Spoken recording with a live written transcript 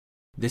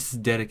This is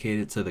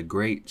dedicated to the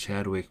great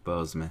Chadwick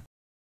Boseman.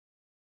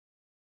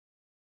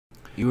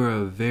 You are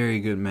a very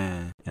good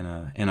man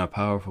and a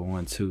powerful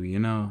one too, you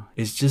know?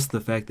 It's just the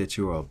fact that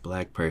you are a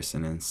black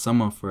person and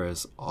someone for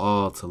us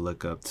all to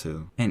look up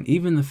to. And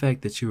even the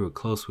fact that you were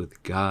close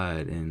with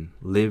God and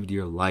lived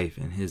your life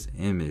in his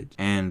image.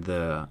 And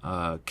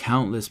the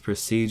countless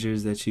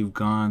procedures that you've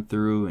gone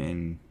through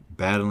in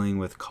battling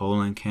with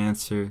colon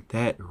cancer,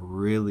 that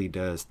really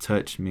does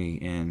touch me.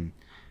 And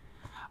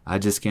I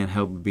just can't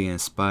help but be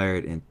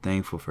inspired and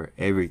thankful for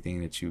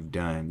everything that you've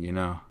done, you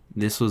know?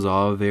 This was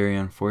all very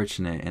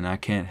unfortunate, and I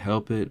can't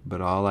help it, but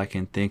all I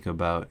can think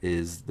about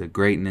is the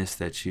greatness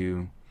that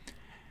you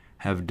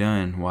have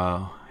done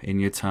while in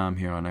your time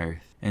here on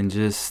earth. And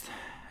just,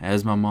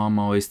 as my mom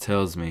always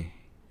tells me,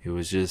 it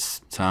was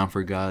just time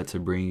for God to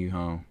bring you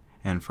home.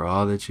 And for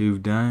all that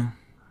you've done,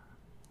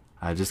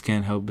 I just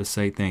can't help but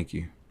say thank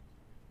you.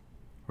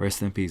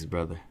 Rest in peace,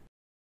 brother.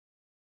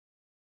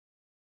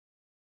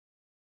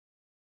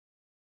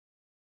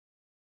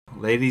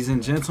 Ladies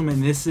and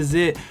gentlemen, this is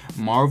it.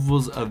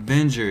 Marvel's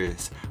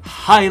Avengers.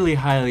 Highly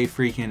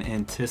freaking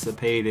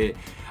anticipated.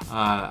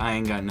 I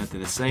ain't got nothing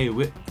to say. I'm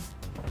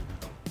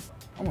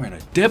wearing a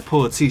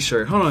Deadpool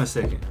t-shirt. Hold on a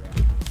second.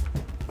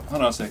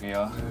 Hold on a second,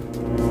 y'all.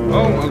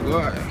 Oh my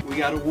god. We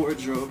got a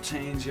wardrobe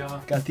change,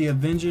 y'all. Got the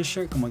Avengers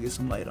shirt. Come on, get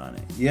some light on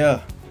it.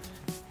 Yeah.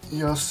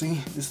 Y'all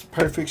see? This is the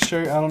perfect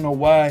shirt. I don't know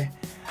why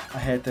I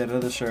had that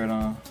other shirt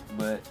on.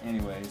 But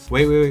anyways,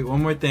 wait,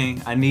 one more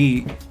thing. I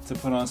need to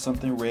put on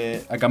something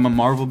red. I got my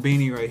Marvel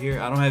beanie right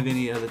here. I don't have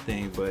any other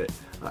thing, but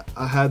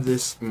I have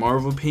this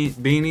Marvel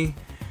beanie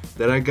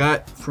that I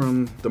got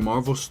from the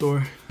Marvel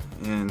store,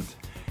 and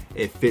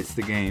it fits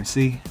the game.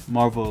 See,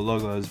 Marvel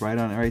logo is right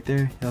on it right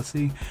there. Y'all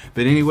see?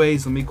 But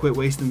anyways, let me quit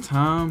wasting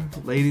time.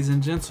 Ladies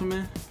and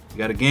gentlemen, we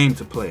got a game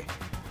to play.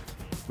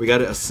 We got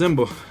to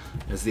assemble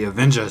as the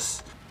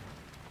Avengers.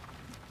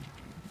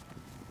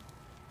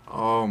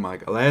 Oh my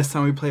god, last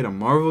time we played a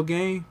Marvel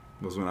game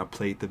was when I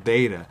played the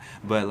beta.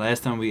 But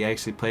last time we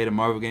actually played a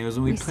Marvel game was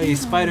when we played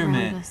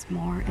Spider-Man.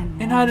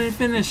 And I didn't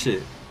finish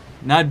it.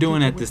 Not doing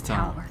that this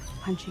time.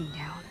 Punching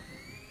down.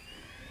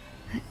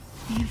 But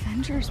the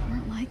Avengers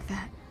weren't like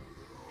that.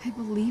 I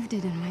believed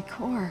it in my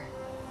core.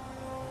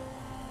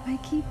 I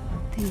keep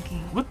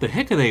thinking, what the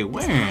heck are they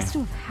wearing? Has to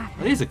have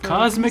happened Are these the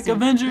Cosmic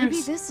Avengers?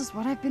 Maybe this is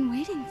what I've been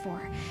waiting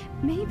for.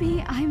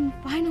 Maybe I'm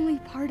finally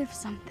part of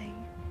something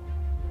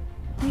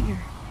bigger.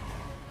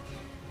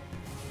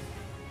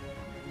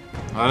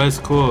 Oh, that's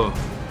cool.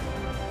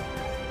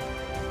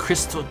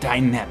 Crystal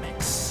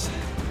Dynamics.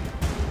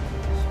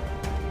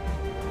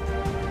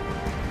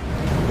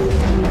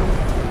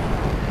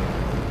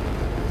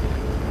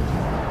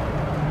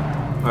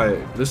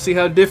 Alright, let's see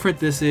how different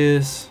this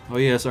is. Oh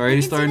yeah, it's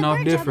already starting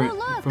off different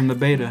from the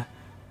beta.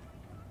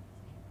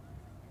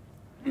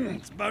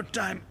 It's about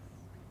time.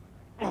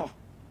 Oh,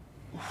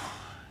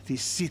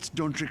 these seats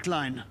don't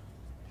recline.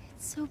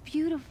 It's so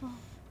beautiful.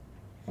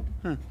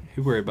 Huh.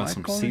 You worry about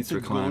some seats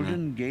reclining. reclining.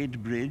 Golden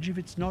Gate Bridge if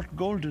it's not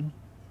golden.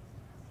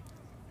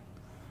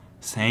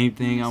 Same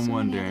thing I'm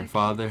wondering,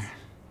 Father.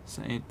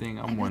 Same thing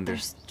I'm wondering. Their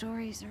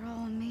stories are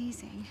all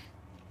amazing.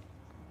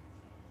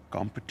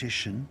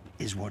 Competition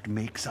is what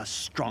makes us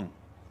strong.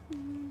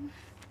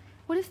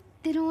 What if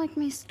they don't like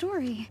my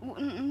story?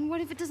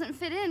 What if it doesn't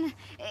fit in?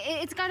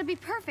 It's got to be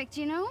perfect,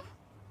 you know?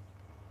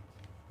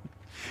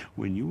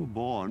 When you were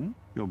born,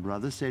 your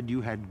brother said you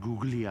had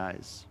googly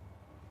eyes.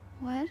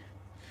 What?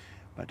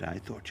 But I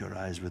thought your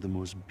eyes were the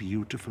most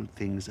beautiful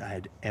things I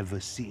had ever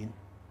seen.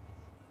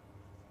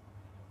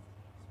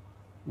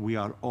 We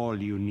are all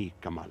unique,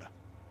 Kamala.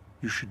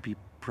 You should be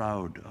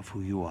proud of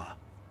who you are.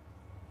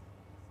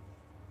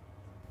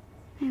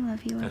 I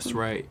love you. That's Abu.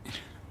 right.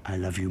 I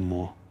love you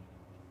more.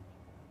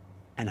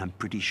 And I'm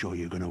pretty sure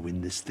you're gonna win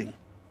this thing.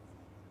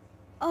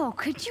 Oh,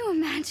 could you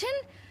imagine?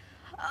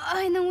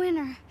 And the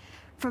winner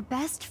for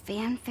best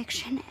fan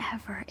fiction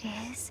ever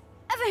is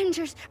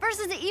Avengers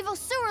versus the Evil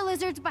Sewer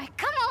Lizards by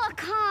Kamala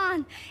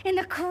Khan. And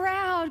the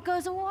crowd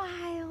goes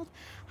wild.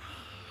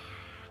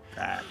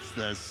 That's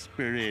the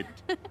spirit.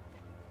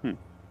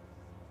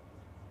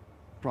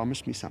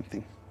 Promise me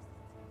something.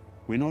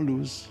 Win or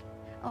lose.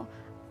 Oh,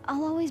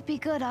 I'll always be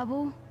good,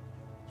 Abu.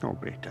 Oh,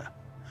 Beta.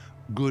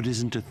 Good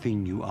isn't a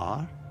thing you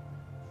are.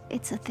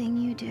 It's a thing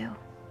you do.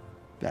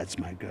 That's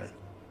my girl.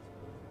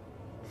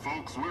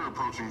 Folks, we're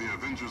approaching the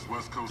Avengers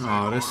West Coast.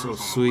 Oh, that's so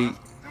sweet.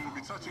 And we'll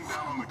be touching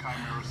down on the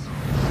Chimera.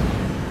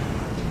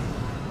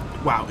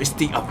 Wow, it's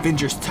the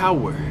Avengers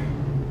Tower.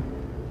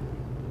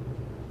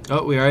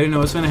 Oh, we already know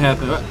what's gonna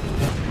happen.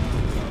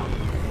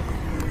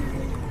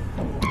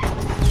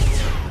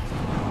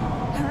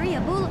 Hurry,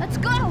 Abu, let's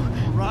go!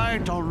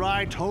 All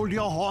right, hold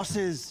your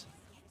horses.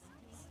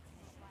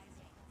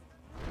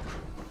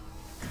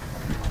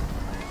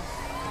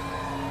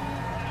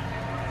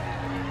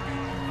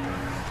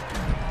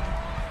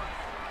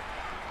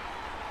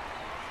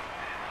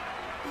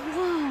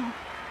 Whoa.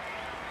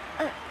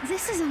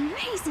 This is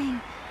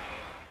amazing.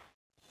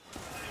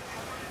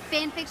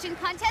 Fanfiction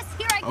contest,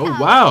 here I come.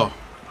 Oh, wow.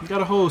 You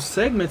got a whole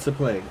segment to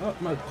play. Oh,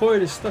 my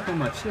cord is stuck on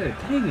my chair.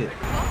 Dang it.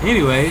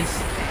 Anyways.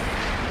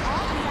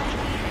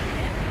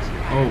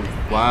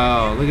 Oh,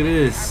 wow. Look at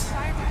this.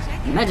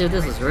 Imagine if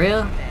this was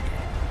real.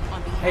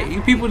 Hey,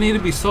 you people need to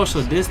be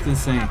social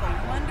distancing.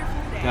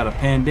 Got a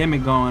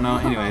pandemic going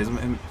on. Anyways.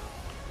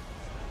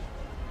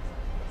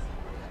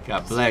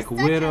 Got Black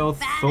Widow,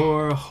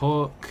 Thor,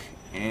 Hulk,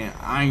 and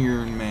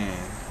Iron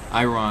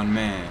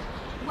Man.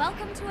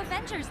 Welcome to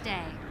Avengers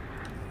Day.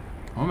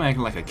 I'm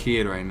acting like a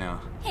kid right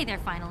now. Hey there,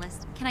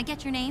 finalist. Can I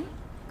get your name?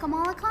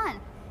 Kamala Khan.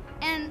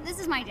 And this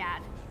is my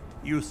dad.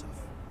 Yusuf.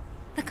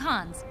 The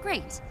Khans.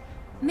 Great.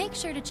 Make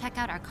sure to check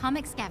out our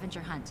comic scavenger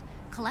hunt.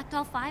 Collect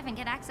all 5 and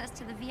get access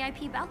to the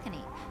VIP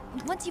balcony.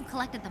 Once you've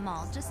collected them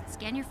all, just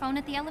scan your phone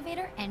at the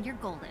elevator and you're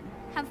golden.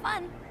 Have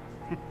fun.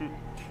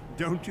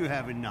 Don't you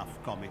have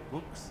enough comic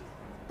books?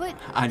 But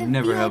I the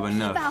never have VIP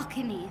enough.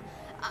 balcony.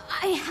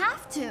 I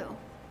have to.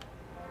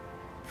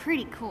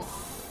 Pretty cool.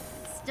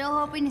 Still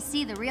hoping to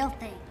see the real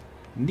thing.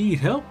 Need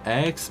help?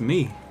 Ask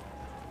me.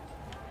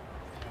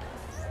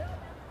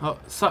 Oh,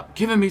 stop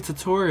giving me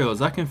tutorials.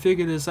 I can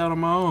figure this out on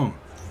my own.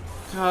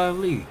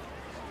 Golly.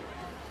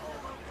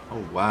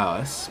 Oh, wow.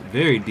 That's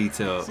very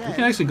detailed. We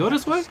can actually go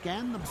this way?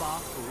 Scan the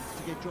barcodes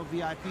to get your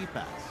VIP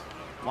pass.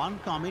 1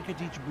 comic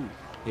at each booth.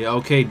 Yeah,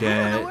 okay, I don't know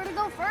Dad. where to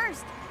go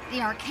first.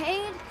 The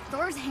arcade,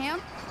 Thor's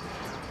hamp.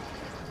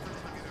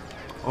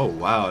 Oh,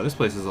 wow. This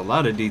place has a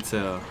lot of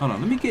detail. Hold on.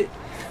 Let me get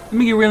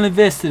real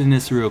invested in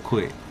this real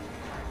quick.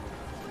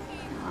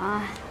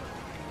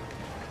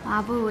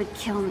 Abu would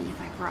kill me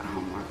if I brought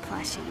home more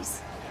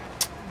plushies.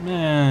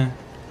 Man,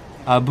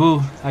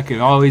 Abu, I can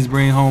always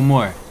bring home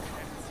more.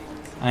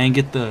 I ain't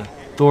get the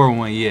Thor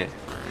one yet.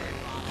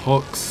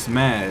 Hulk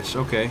smash.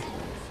 Okay.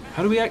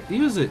 How do we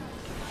use it?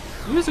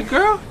 Use it,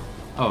 girl?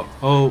 Oh,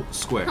 hold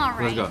square. All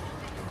Let's right. go.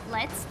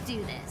 Let's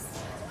do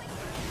this.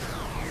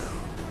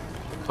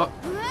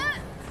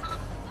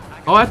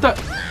 Oh, I thought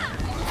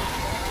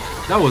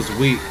that was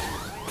weak.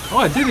 Oh,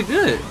 I did it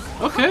good.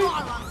 Okay.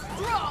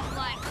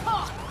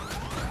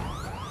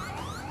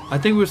 I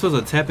think we were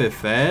supposed to tap it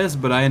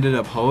fast, but I ended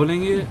up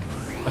holding it.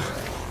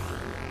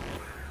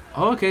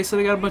 Oh, okay, so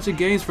they got a bunch of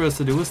games for us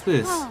to do. What's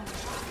this? Oh,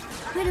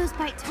 Widow's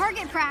Bite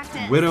target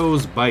practice.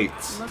 Widow's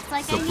Bites. Looks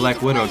like It's a I need Black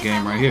to Widow play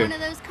game that right with here. One of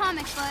those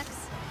comic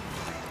books.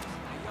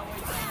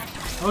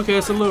 Okay,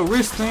 it's a little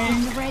wrist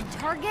thing. The red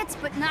targets,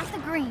 but not the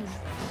green.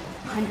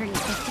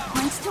 150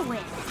 points to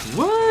win.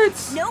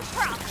 What? No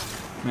problem.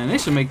 Man, they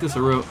should make this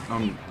a real.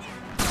 I'm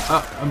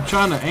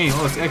trying to aim.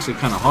 Oh, it's actually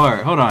kind of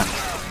hard. Hold on.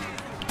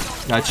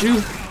 Got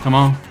you. Come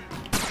on.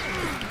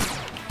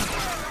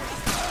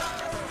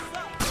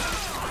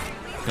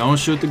 Don't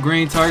shoot the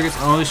green targets.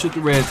 Only shoot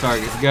the red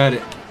targets. Got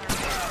it.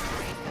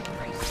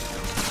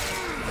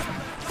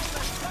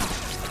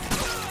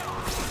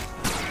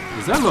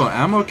 Is that a little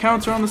ammo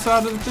counter on the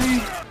side of the thing?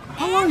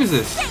 How long is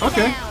this?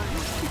 Okay.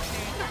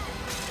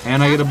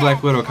 And I get a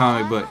Black Widow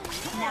comic book.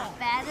 Not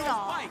bad at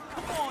all.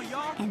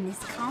 And this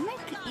comic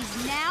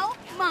is now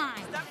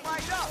mine.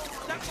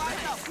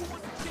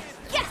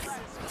 Yes!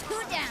 2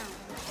 down.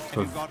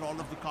 Have you got all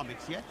of the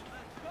comics yet?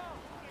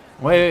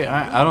 Wait,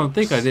 I don't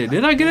think I did.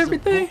 Did I get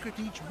everything? Book at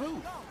each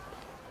booth.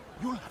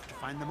 You'll have to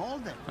find them all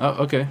then.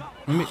 Oh, okay.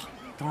 Let me.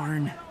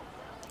 Darn.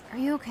 Are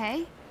you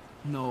okay?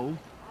 No.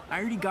 I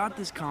already got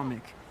this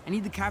comic. I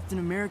need the Captain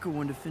America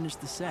one to finish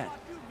the set.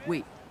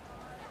 Wait.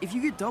 If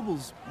you get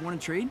doubles, want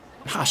to trade?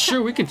 Ah,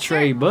 sure, we can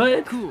trade,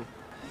 bud. Cool.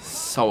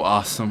 So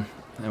awesome.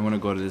 I want to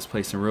go to this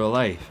place in real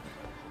life.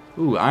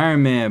 Ooh,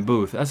 Iron Man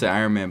booth. That's an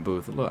Iron Man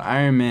booth. A little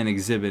Iron Man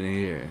exhibit in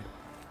here.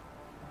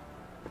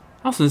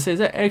 I was gonna say, is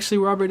that actually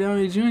Robert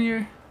Downey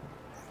Jr.?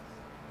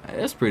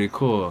 That's pretty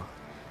cool.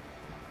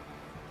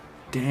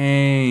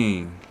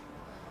 Dang.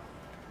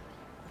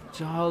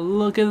 Y'all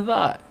look at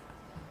that.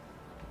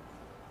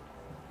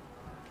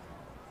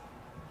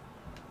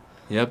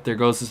 Yep, there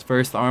goes his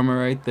first armor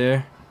right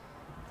there.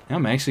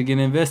 I'm actually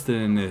getting invested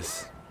in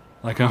this.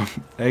 Like I'm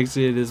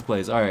actually at this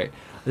place. Alright,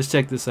 let's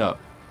check this out.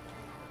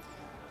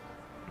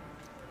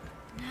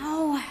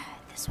 No,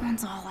 this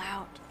one's all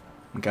out.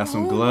 Got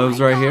some Oh gloves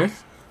my right here. gosh.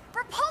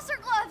 Repulsor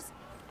gloves!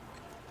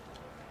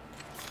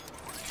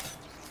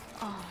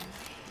 Oh,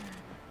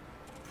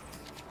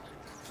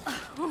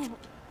 man.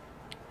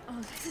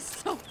 Oh, this is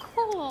so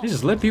cool. You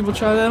just let people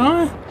try that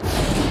on?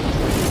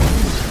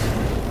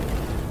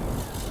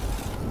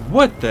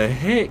 What the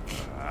heck?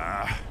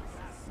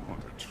 What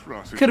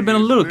atrocity Could have been a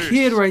is little this?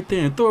 kid right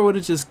there, and Thor would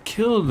have just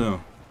killed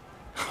him.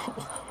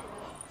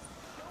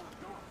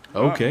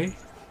 Okay.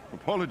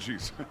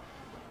 Apologies. You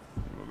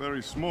are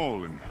very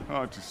small and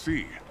hard to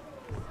see.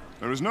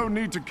 There is no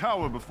need to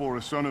cower before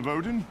a son of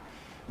Odin,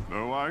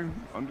 though I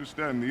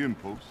understand the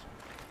impulse.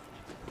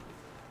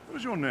 What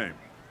is your name?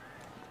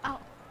 Oh,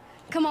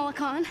 Kamala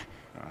Khan.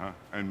 Uh-huh.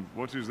 And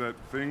what is that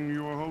thing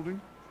you are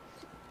holding?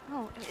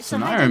 Oh, It's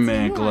an Iron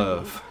Man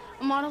glove.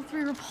 A Model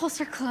 3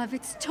 repulsor glove.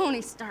 It's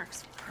Tony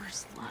Stark's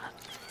first love.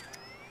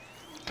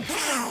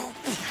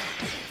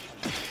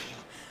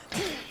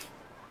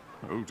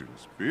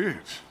 Odin's beard.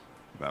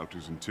 About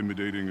as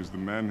intimidating as the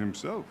man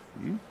himself,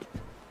 hmm?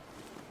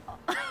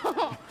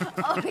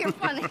 Oh, you're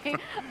funny.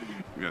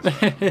 Yes.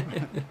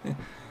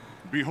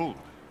 Behold,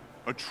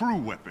 a true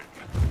weapon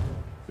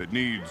that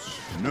needs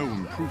no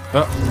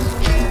improvement.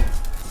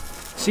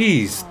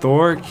 Jeez,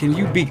 Thor, can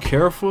you be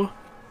careful?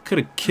 Could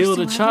have killed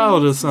a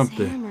child or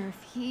something.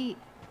 If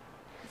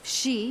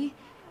she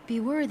be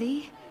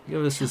worthy.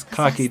 Yo, this is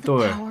cocky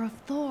Thor. The power of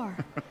Thor.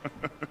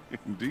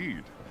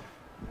 Indeed.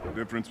 The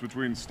difference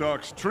between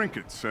Stark's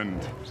trinkets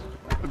and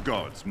the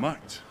god's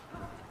might.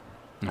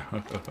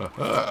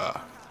 I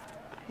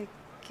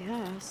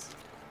guess.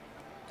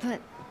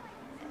 But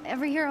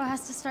every hero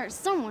has to start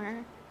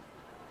somewhere,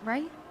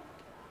 right?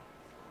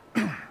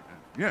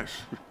 Yes,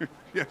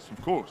 yes,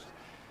 of course.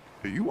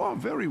 You are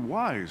very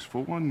wise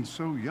for one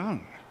so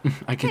young.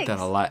 I get that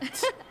a lot.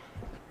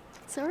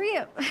 So are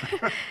you.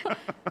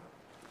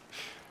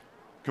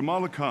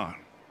 Kamala Khan.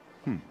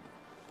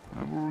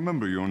 I will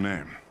remember your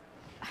name.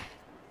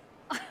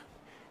 I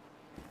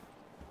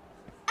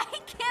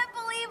can't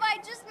believe I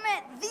just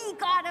met the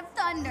God of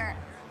Thunder.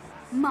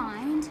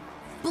 Mind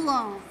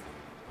blown.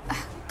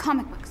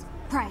 Comic books,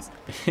 prize.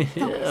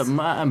 Yeah,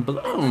 mind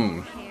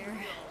blown.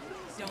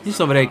 He's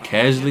over there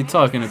casually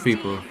talking to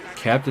people.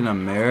 Captain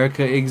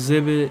America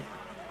exhibit.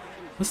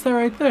 What's that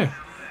right there?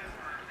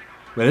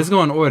 But let's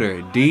go in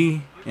order.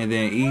 D and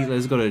then E.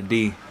 Let's go to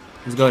D.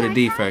 Let's go to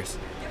D first.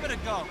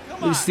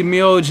 It's the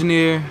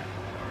Mjolnir.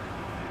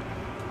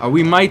 Are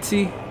we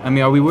mighty? I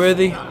mean, are we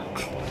worthy?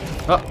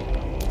 Oh.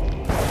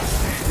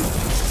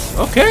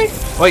 Okay.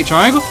 Wait,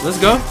 triangle. Let's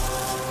go.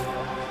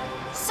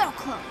 So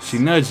close. She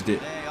nudged it.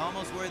 Hey,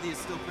 almost worthy is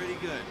still pretty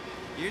good.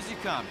 Here's your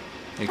comic.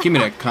 Hey, give me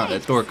that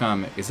that Thor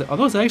comic. Are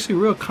those actually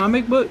real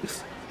comic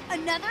books?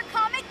 Another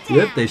comic down.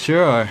 Yep, they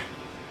sure are.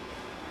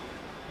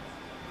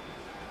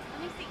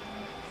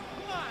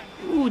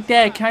 Ooh,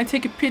 Dad, can I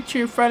take a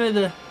picture in front of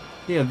the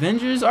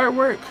Avengers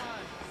artwork?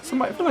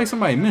 I feel like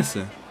somebody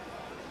missing.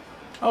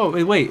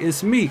 Oh, wait,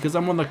 it's me, because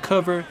I'm on the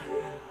cover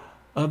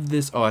of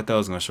this. Oh, I thought I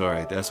was going to show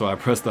right there. That's why I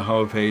pressed the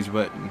home page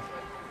button.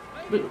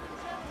 But,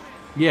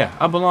 yeah,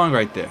 I belong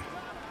right there.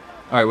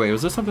 All right, wait,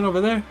 was there something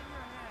over there?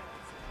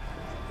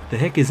 The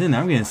heck is in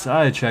there? I'm getting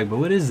sidetracked, but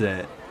what is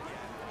that?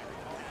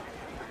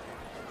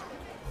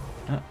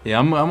 Yeah,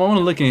 I'm gonna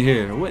look in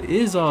here. What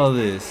is all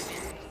this?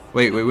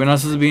 Wait, we're not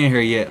supposed to be in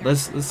here yet.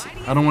 Let's.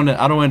 I don't want to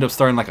end up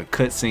starting like a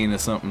cutscene or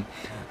something.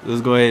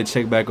 Let's go ahead and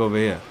check back over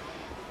here.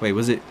 Wait,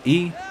 was it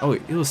E? Oh,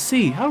 it was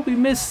C. How did we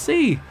miss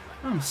C?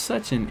 I'm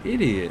such an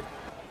idiot.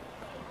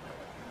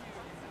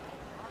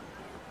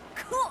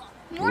 Cool.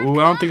 Ooh,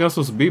 I don't think I'm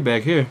supposed to be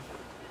back here.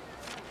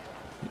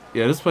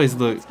 Yeah, this place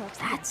look.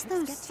 That's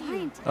those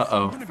scientists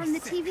from the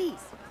TVs.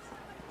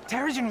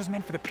 Terrigen was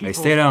meant for the people. Hey,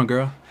 stay down,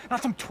 girl.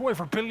 Not some toy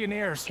for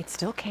billionaires. It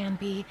still can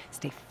be.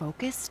 Stay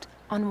focused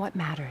on what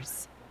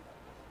matters.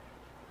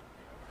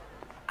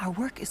 Our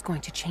work is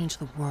going to change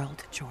the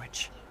world,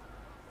 George.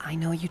 I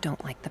know you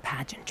don't like the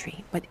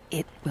pageantry, but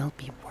it will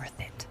be worth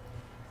it.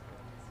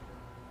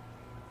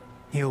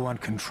 He'll want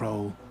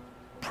control,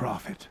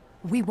 profit.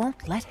 We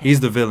won't let him.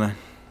 He's the villain.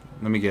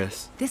 Let me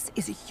guess. This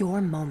is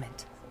your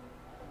moment.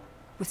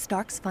 With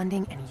Stark's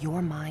funding and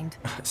your mind,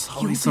 It's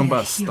always something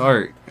about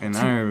Stark and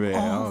Iron Man.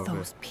 all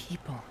those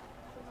people.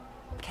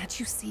 Can't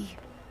you see?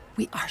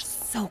 We are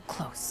so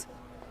close.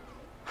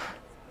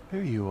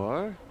 There you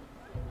are.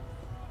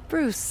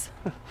 Bruce,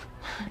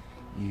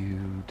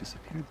 You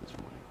disappeared this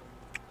morning.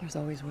 there's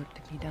always work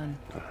to be done.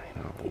 I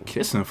know.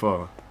 Kissing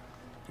for.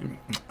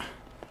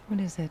 What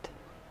is it?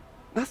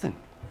 Nothing.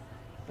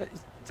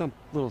 It's some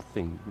little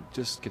thing.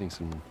 Just getting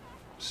some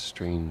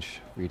strange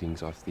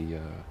readings off the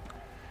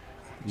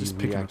Just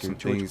picking up reactor. some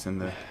George, things in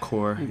the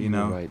core, maybe you you're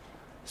know. right.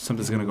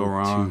 Something's Maybe gonna go we're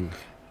wrong. Too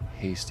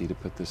hasty to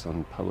put this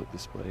on public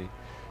display.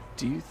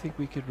 Do you think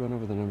we could run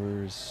over the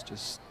numbers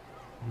just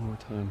one more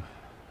time?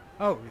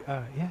 Oh,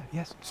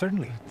 yes,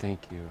 certainly.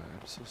 Thank you.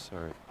 I'm so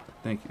sorry.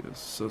 Thank you.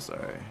 So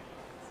sorry.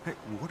 Hey,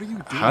 what are you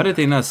doing? How did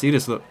they not see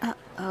this? Look.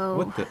 Oh.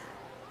 What the?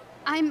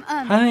 I'm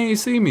How didn't you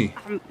see me?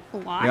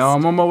 lost. Yeah,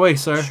 I'm on my way,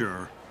 sir.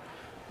 Sure.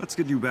 Let's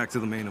get you back to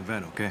the main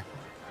event, okay?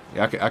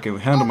 Yeah, I can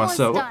handle Almost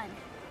myself. done.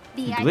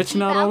 You VIP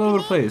glitching out all over the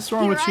balcony, place. What's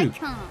wrong with here you? I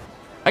come.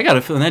 I got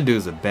a feeling that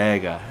dude's a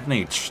bad guy.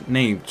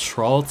 Named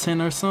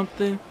Charlton or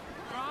something.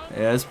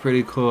 Yeah, that's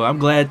pretty cool. I'm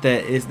glad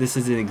that this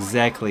isn't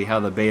exactly how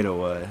the beta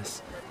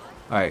was.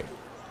 All right,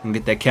 I'm gonna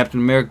get that Captain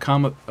America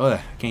comic. Oh,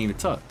 I can't even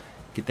talk.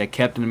 Get that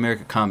Captain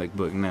America comic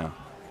book now.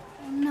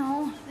 Oh,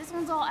 no, this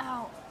one's all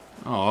out.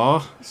 Aw.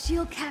 The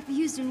shield cap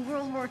used in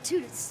World War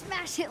II to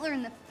smash Hitler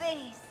in the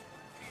face.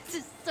 This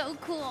is so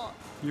cool.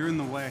 You're in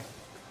the way.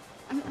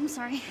 I'm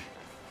sorry.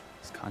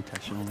 This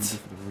contest should only be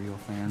for the real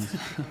fans.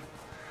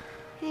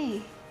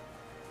 Hey,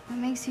 what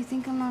makes you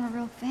think I'm not a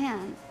real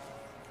fan?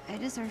 I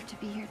deserve to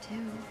be here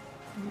too.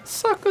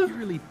 Sucker. You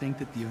really think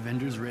that the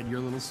Avengers read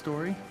your little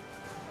story?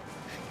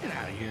 Get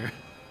out of here.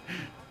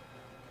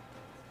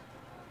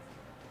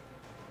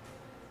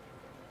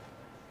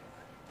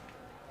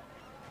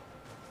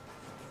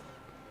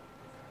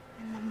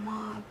 And the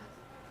mob,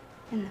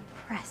 and the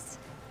press,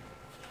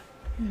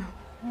 and the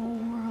whole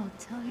world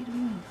tell you to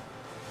move.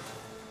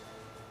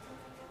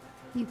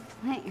 You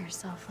plant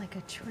yourself like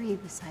a tree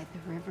beside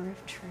the river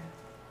of truth,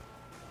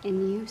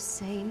 and you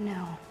say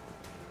no.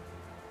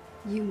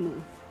 You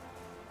move.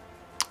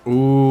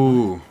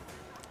 Ooh.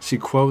 She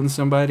quoting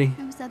somebody?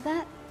 Who said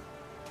that?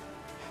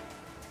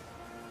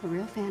 A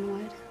real fan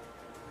would.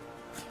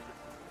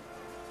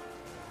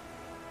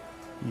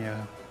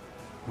 Yeah,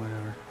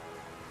 whatever.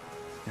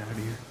 Get out of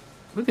here.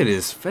 Look at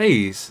his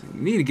face.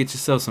 You need to get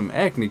yourself some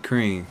acne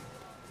cream.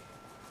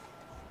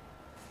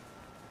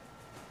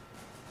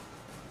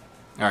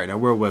 Alright, now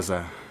where was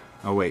I?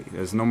 Oh wait,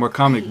 there's no more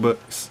comic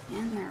books.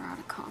 And they're out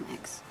of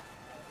comics.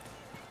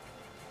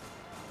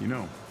 You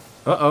know,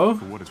 Uh-oh.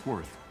 for what it's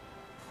worth,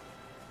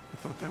 I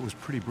thought that was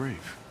pretty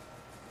brave.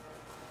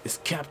 It's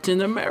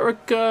Captain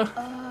America.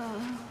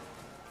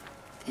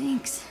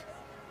 Thanks.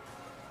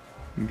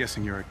 I'm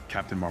guessing you're a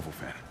Captain Marvel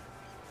fan.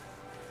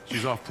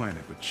 She's off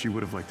planet, but she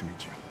would have liked to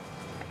meet you.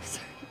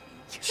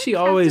 She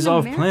always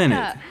off Captain planet.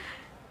 America.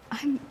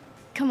 I'm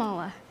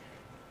Kamala.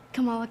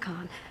 Kamala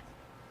Khan.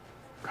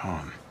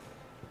 Khan.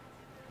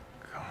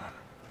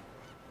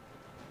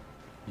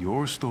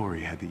 Your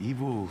story had the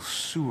evil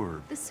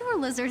sewer... The sewer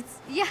lizards,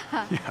 yeah.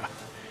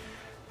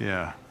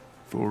 Yeah.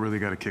 Thor really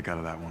got a kick out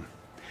of that one.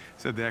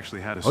 Said they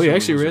actually had a Oh, you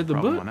actually sewer read the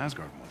problem book? on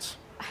Asgard once.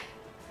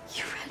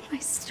 You read my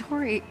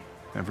story.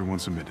 Everyone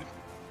submitted.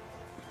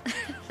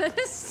 That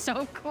is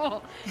so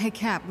cool. Hey,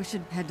 Cap, we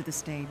should head to the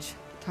stage.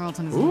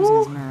 Tarleton is losing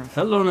his Ooh. nerve.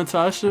 Hello,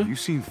 Natasha. Have you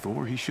seen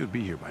Thor? He should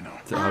be here by now.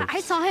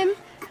 I saw him.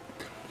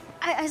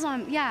 I saw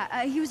him,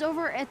 yeah. He was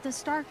over at the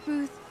Stark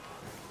booth,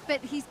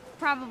 but he's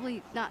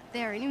probably not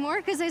there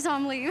anymore because I saw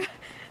him leave.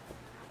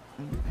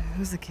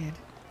 Who's the kid?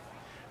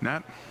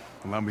 Nat,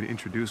 allow me to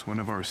introduce one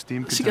of our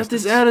esteemed She got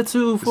contestants. this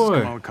attitude This for is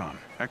her. Kamala Khan,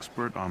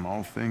 expert on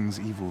all things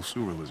evil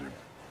sewer lizard.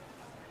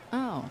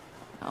 Oh,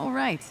 all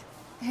right.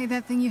 Hey,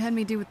 that thing you had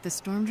me do with the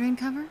storm drain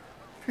cover?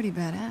 Pretty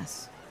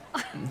badass.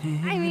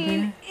 I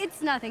mean,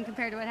 it's nothing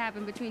compared to what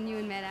happened between you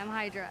and Madame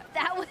Hydra.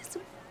 That was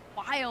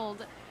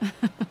wild.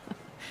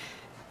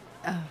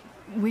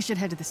 We should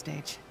head to the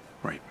stage.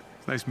 Right.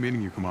 It's nice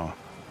meeting you, Kamala.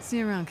 See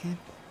you around, kid.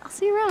 I'll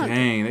see you around.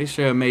 Dang, they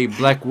should have made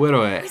Black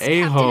Widow an Who's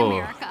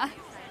a-hole. Captain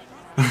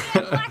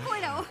America? Black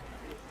Widow.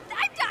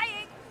 I'm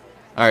dying.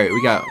 Alright,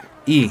 we got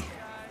E.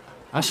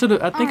 I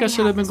think I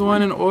should have been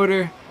going in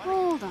order.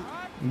 Hold on.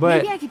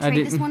 But Maybe I could I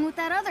trade this didn't. one with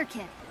that other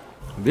kid.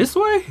 This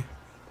way?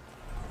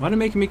 Why they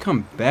making me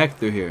come back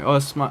through here? Oh,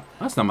 that's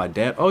not my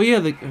dad. Oh yeah,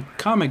 the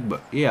comic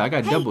book. Yeah, I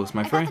got doubles,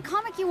 my I friend. got the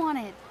comic you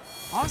wanted.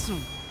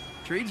 Awesome.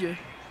 Trade you.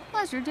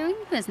 Pleasure doing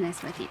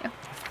business with you.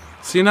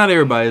 See, not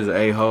everybody's an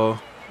a-hole.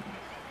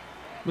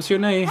 What's your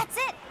name? That's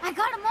it. I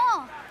got them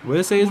all. What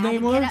did it say his Now to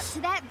name Get up was? to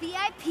that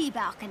VIP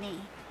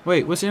balcony.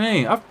 Wait, what's your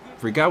name? I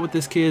forgot what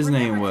this kid's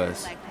name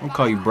was. I'm gonna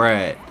call you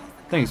Brad.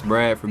 Thanks,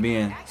 Brad, for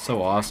being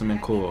so awesome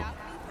and cool.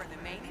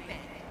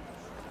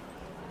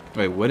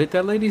 Wait, what did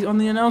that lady on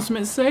the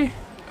announcement say?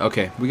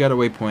 Okay, we got a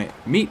waypoint.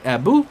 Meet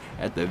Abu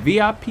at the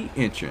VIP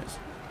entrance.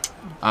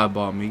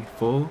 Eyeball me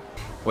full.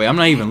 Wait, I'm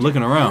not even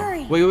looking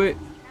around. Wait.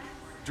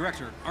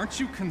 Director, aren't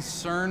you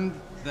concerned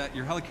that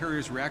your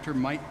helicarrier's reactor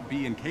might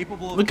be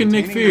incapable of Look at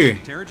Nick containing Fury.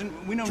 this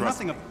terrigen? We know Trust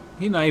nothing of...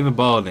 He's not even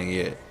balding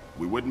yet.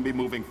 We wouldn't be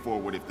moving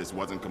forward if this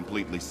wasn't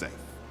completely safe.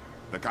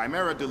 The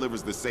Chimera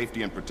delivers the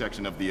safety and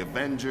protection of the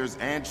Avengers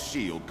and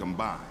S.H.I.E.L.D.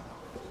 combined.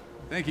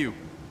 Thank you.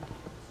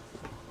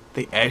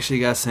 They actually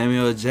got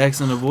Samuel L.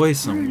 Jackson to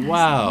voice him.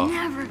 Wow.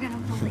 Never gonna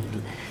believe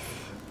this.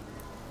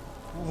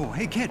 Whoa,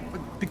 hey kid,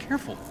 be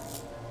careful.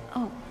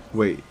 Oh,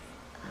 Wait,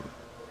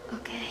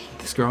 okay.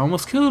 this girl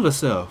almost killed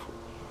herself.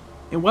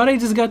 And why they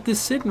just got this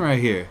sitting right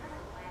here?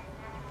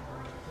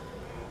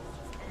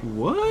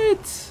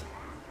 What?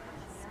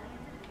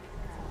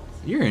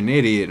 You're an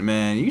idiot,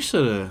 man. You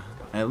should have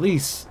at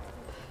least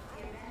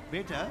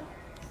Beta,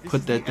 this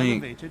put is that the thing.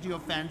 elevator to your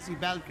fancy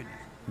balcony.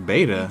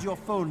 Beta? Need your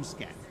phone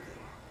scan.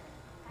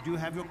 Do you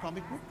have your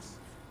comic books?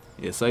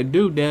 Yes, I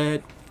do,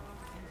 Dad.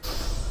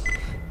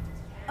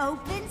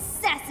 Open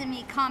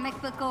sesame, comic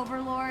book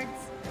overlords.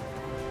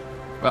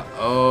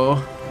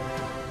 Uh-oh.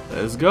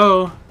 Let's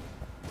go.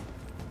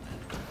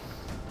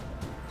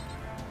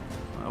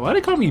 Why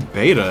they call me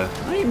Beta?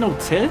 I ain't no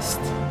test.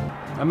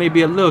 I may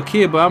be a little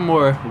kid, but I'm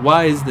more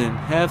wise than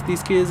half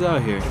these kids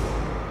out here.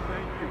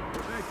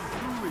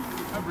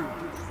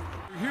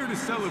 We're here to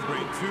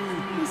celebrate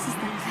This is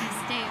the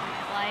best day of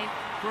my life.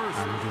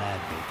 I'm glad,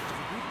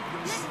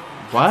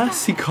 Why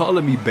is he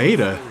calling me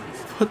Beta?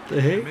 What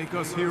the heck? Make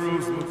us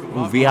heroes look a Ooh,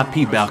 lot VIP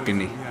more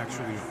balcony. than we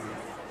actually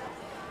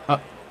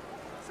are.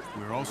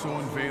 We're also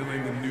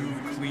unveiling a new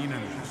clean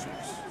energy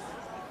source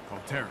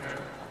called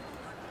Terrigen.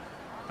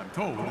 I'm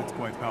told it's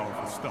quite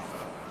powerful stuff.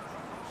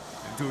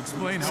 And to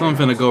explain how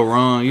Something to go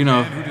wrong, you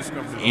know, man who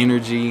discovered it,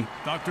 energy,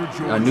 Dr. a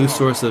George new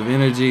source of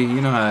energy.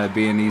 You know how it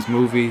be in these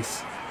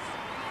movies.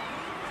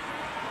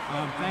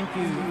 Thank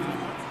you,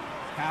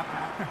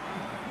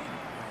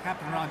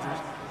 Captain Rogers.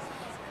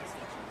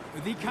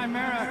 The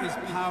Chimera is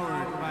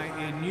powered by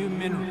a new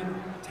mineral,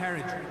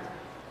 Terrigen.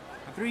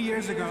 3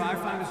 years ago, I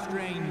found a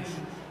strange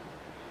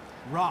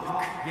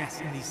rock, yes,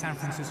 in the San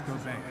Francisco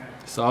Bay.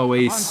 It's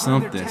always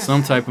something,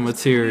 some type of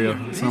material,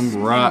 some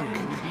rock.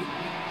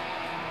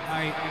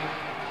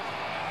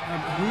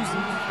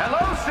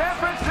 Hello, San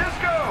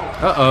Francisco!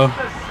 Uh-oh.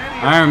 The city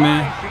Iron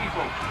Man.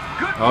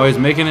 Always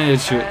making an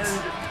entrance.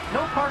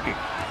 No parking.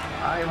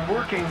 I am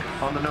working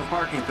on the no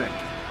parking thing.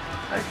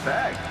 Nice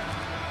bag.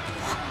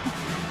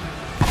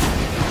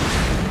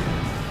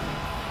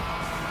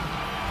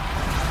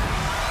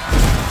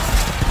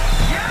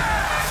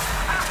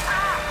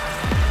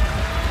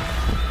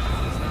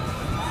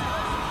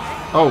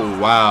 Oh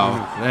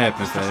wow, that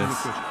happened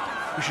fast.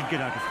 We should get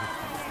out of here.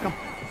 Come.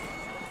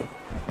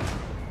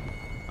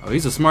 Oh,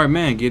 he's a smart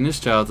man getting his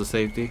child to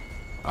safety.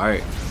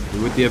 Alright,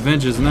 we're with the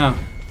Avengers now.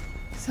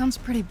 Sounds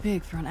pretty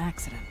big for an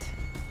accident.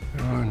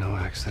 There are no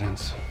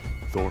accidents.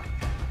 Thor,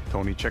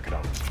 Tony, check it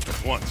out.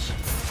 At once.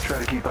 Try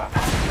to keep up.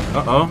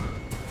 Uh-oh.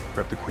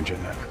 Grab the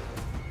Quinjet net.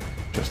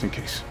 Just in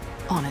case.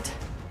 On it.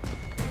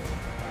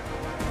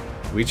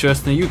 We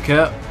trust in you,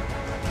 Cap.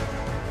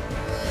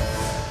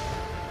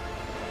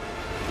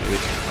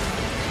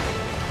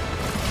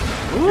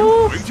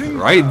 Ooh,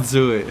 right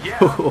into it. Yeah,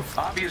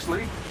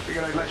 obviously.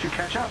 Figured I'd let you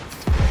catch up.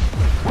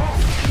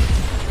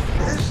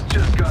 Whoa! This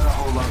just got a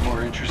whole lot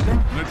more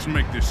interesting. Let's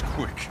make this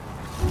quick.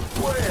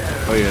 Where?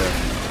 Oh yeah.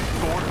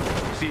 Thor,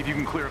 see if you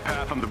can clear a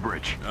path on the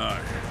bridge.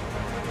 Aye.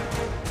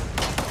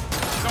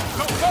 Go,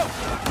 go, go!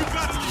 We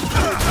gotta use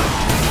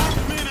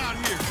men out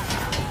here.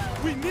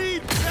 We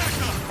need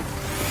backup.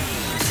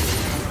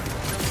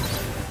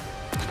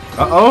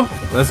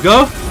 Uh-oh. Let's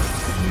go.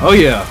 Oh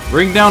yeah.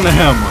 Bring down the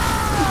hammer.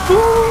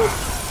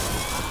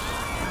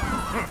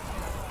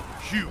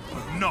 You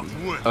are not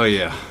worth. Oh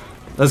yeah.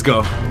 Let's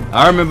go.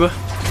 I remember.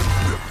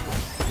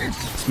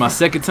 It's my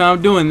second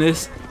time doing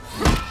this.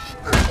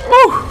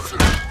 Woo!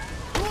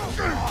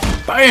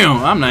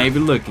 Bam! I'm not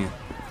even looking.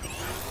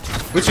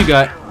 What you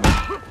got?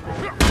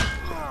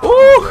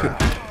 Ooh!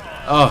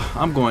 Oh,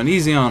 I'm going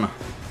easy on her.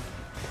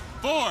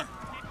 Thor,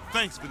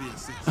 thanks for the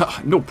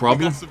assist. No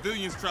problem. We got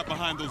civilians trapped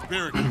behind those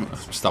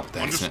barricades. Stop with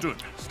that accent.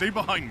 Understood. Stay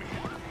behind me.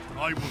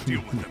 I will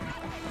deal with them.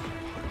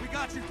 We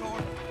got you, Thor.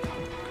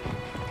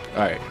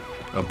 Alright.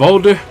 A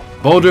boulder.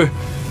 Boulder.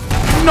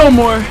 No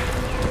more.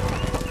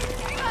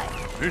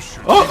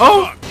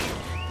 Oh.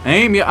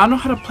 Aim. Yeah, I know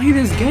how to play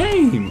this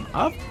game.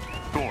 I've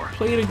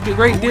played a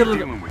great deal of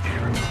it.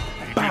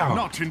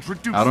 Bow.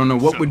 I don't know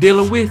what we're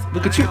dealing with.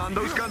 Look at you.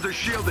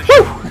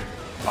 Woo!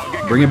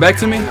 Bring it back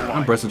to me.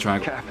 I'm pressing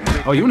triangle.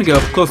 Oh, you want to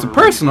get up close and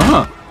personal,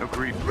 huh?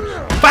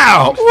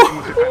 Bow.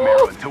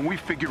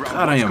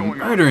 God, I am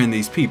murdering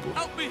these people.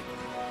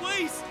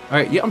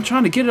 Alright, yeah, I'm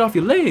trying to get it off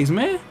your legs,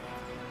 man.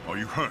 Are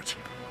you hurt?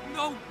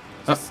 No,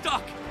 just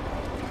stuck.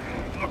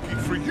 Lucky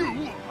for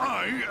you,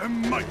 I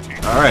am mighty.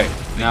 Alright,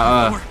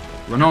 now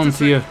run home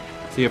to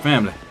your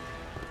family.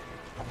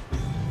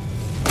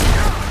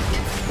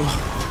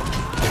 Oh.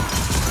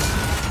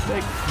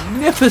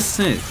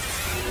 Magnificent.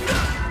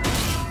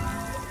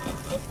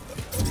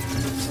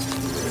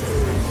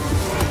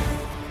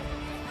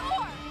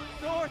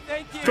 Thor,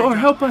 thank you. Thor,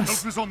 help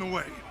us. Help is on the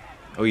way.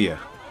 Oh yeah.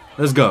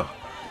 Let's go.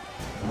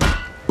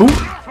 Ooh.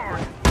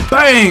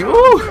 Bang!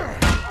 Ooh!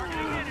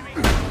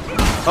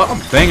 Oh,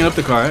 I'm banging up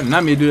the car.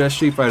 Not me to do that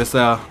Street Fighter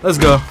style. Let's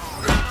go.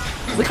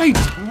 Look how you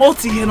just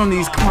multi-hit on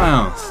these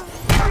clowns.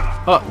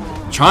 Oh,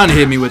 trying to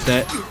hit me with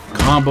that.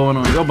 Comboing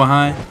on your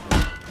behind.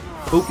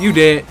 Oop, you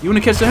dead. You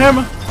want to catch the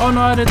hammer? Oh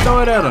no, I didn't throw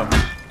it at him.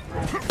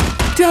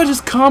 Did I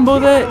just combo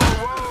that?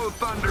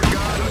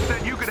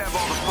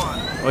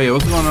 Oh yeah,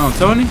 what's going on,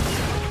 Tony?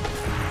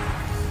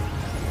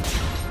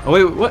 Oh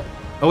wait, what?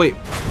 Oh wait.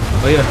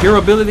 Oh yeah, hero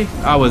ability?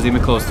 I wasn't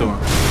even close to him.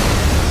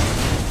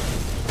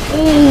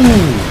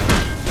 Ooh!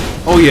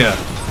 Oh yeah,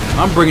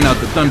 I'm bringing out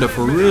the thunder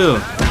for real.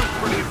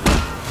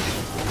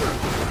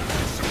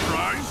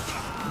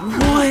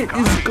 What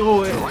is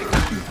going on?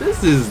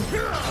 This is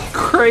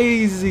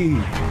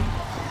crazy.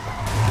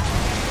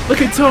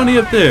 Look at Tony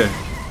up there.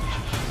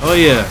 Oh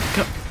yeah.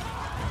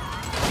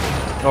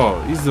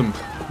 Oh, these them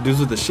dudes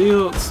with the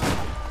shields.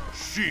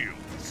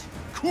 Shields.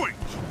 Quick.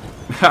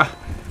 Ha.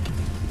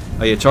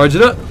 Oh yeah, charge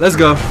it up. Let's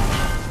go.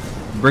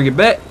 Bring it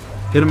back.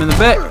 Hit him in the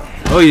back.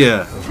 Oh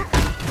yeah.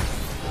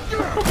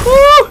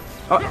 Woo!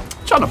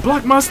 Trying to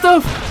block my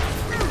stuff.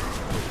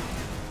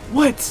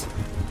 What?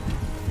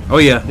 Oh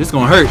yeah, this is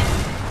gonna hurt.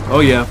 Oh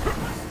yeah.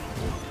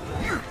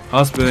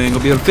 Hospital ain't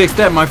gonna be able to fix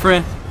that, my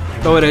friend.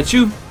 Throw it at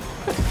you.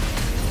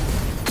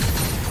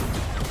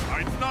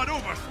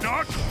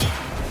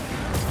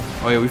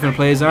 Oh yeah, we finna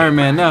play as Iron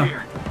Man now.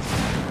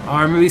 Oh,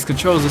 I remember these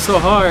controls are so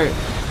hard.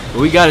 But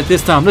we got it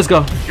this time. Let's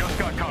go.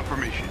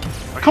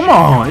 Come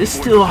on, it's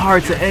still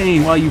hard to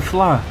aim while you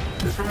fly.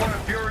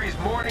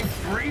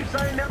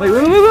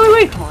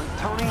 Wait.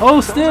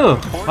 Hold still.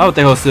 Why would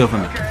they hold still for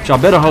me? Y'all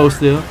better hold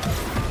still.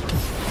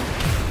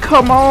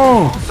 Come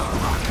on.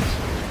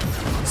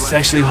 It's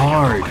actually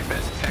hard.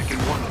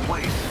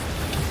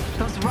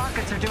 Those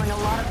rockets are doing a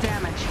lot of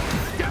damage.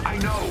 Yeah, I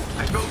know.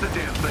 I built the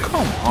damn thing.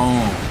 Come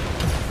on.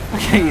 I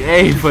can't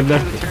aim for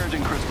nothing.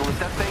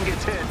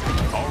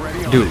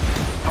 Dude,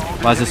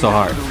 why is this so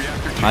hard?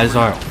 Why is it so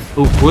hard?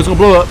 Ooh, it's gonna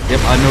blow up.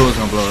 Yep, I knew it was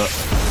gonna blow up.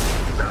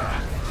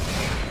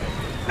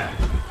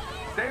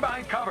 Stay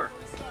behind cover.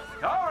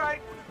 All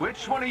right.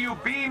 Which one of you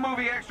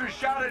B-movie extras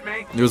shot at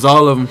me? It was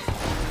all of them.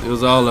 It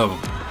was all of them.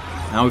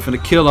 Now we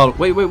finna kill all.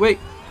 Wait.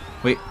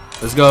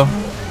 Let's go.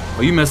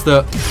 Oh, you messed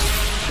up.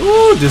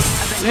 Ooh,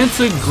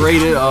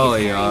 disintegrated. Oh,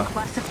 yeah.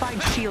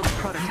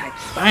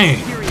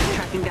 Bang.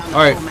 All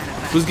right,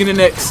 who's getting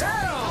next?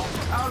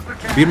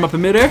 Beat him up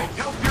in midair.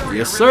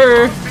 Yes,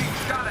 sir.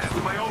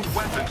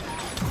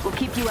 We'll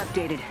keep you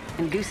updated,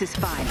 and Goose is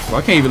fine. Well,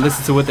 I can't even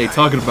listen to what they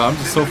talking about. I'm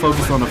just so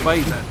focused on the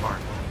fight.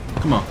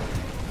 Come on.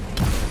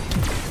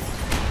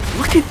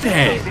 Look at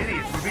that.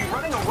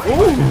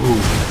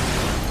 Ooh.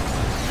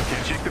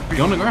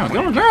 Get on the ground.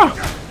 Get on the ground.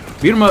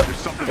 Beat him up.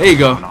 There you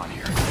go.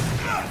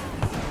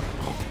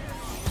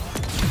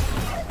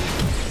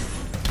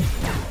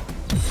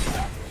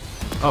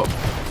 Oh.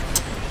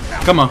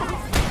 Come on.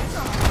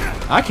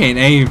 I can't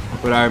aim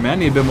with Iron Man. I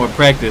need a bit more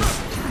practice.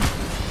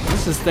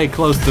 Let's just stay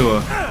close to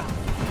her.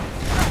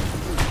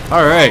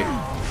 Alright.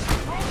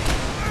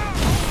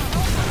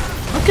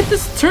 Look at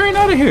this turn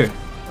out of here.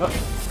 Oh,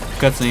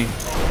 cutscene.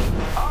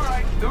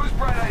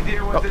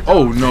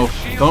 Oh no.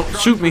 Don't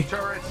shoot me.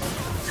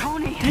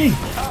 Dang.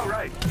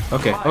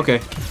 Okay.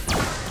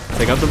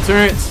 Take out them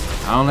turrets.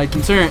 I don't like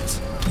them turrets.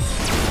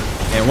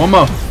 And one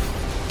more.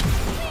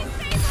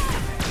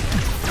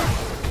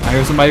 I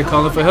heard somebody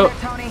calling for help.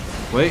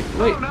 Wait.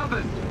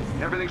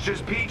 Everything's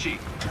just peachy.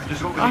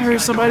 I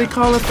heard somebody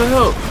calling for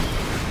help.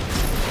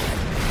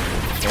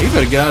 Hey, you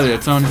better get out of there,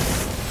 Tony.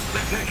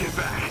 Let's take it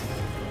back.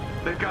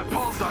 They've got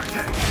pulsar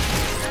tanks.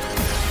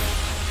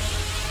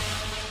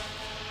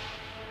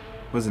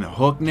 Wasn't it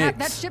Hulk next?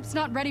 That ship's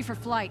not ready for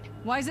flight.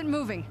 Why is it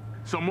moving?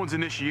 Someone's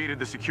initiated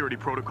the security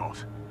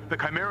protocols. The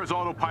Chimera's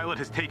autopilot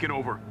has taken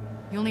over.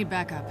 You'll need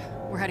backup.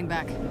 We're heading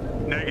back.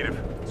 Negative.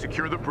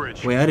 Secure the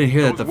bridge. Wait, I didn't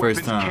hear that the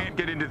first time. Can't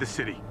get into the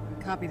city.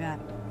 Copy that.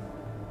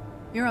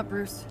 You're up,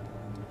 Bruce.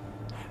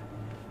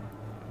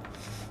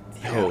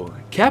 Yo,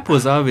 Cap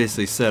was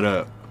obviously set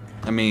up.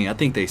 I mean, I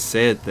think they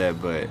said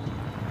that, but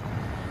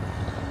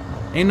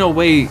ain't no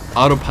way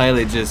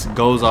autopilot just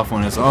goes off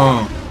on its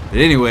own. But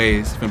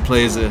anyways, been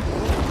plays the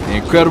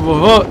Incredible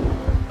Hulk.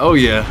 Oh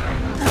yeah,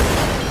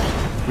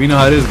 we know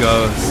how this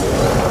goes.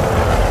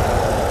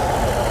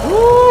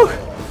 Woo!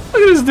 Look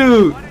at this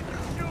dude.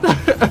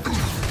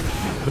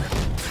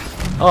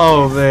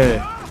 Oh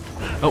man.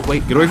 Oh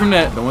wait, get away from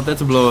that. Don't want that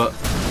to blow up.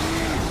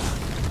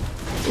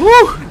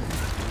 Woo!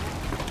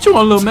 What you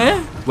want, little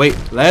man? Wait,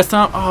 last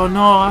time? Oh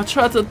no, I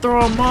tried to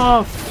throw him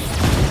off.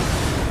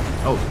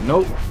 Oh,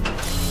 nope.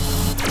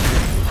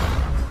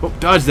 Oh,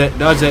 dodge that.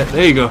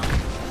 There you go.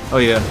 Oh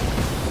yeah.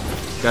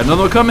 Got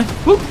another one coming.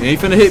 Whoop, he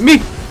ain't finna hit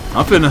me.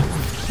 I'm finna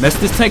mess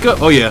this tank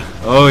up. Oh yeah.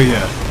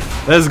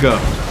 Let's go.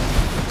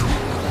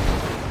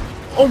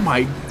 Oh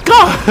my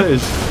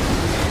gosh.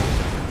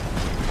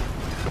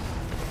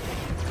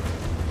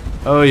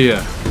 Oh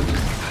yeah.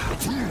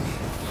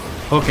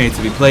 Hulk ain't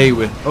to be played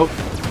with. Oh.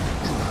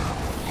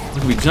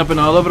 Look at me jumping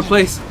all over the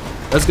place.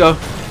 Let's go. Tony,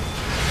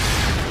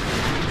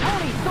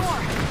 Thor,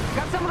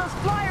 got some of those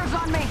flyers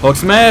on me. Hulk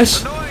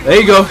smash. There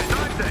you go.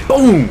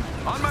 Boom.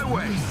 On my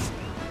way.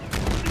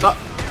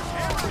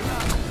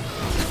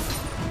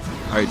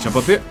 Alright, jump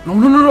up here.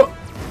 No.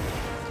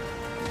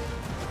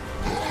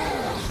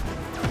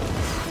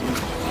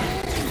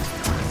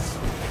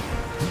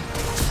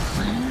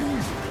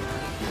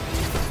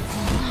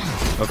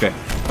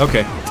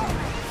 Okay.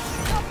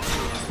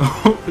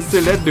 Oh,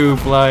 see that dude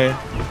flying.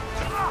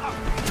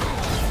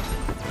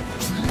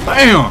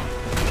 Bam!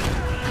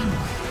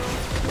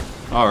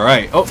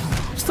 Alright. Oh,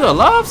 still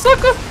alive,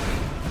 sucker?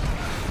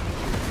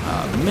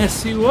 I'll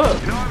mess you up.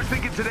 You know, I was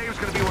thinking today was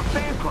going to be one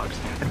fan clubs.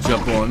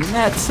 Jump on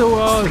that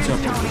wall,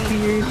 jump over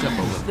here, jump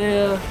over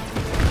there.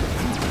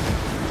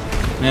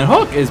 Man,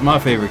 Hulk is my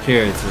favorite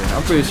character.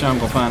 I'm pretty sure I'm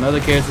going to find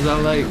other characters I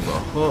like,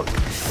 but Hulk.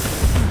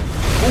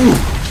 Ooh.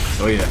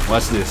 Oh yeah,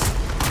 watch this.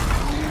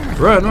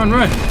 Run.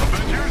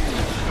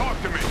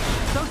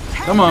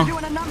 Come on.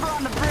 Doing a number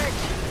on the bridge.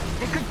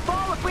 It could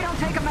fall if we don't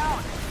take them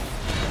out.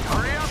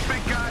 Hurry up,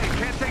 big guy.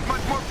 Can't take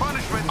much more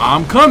punishment.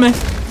 I'm coming.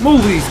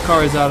 Move these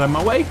cars out of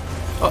my way.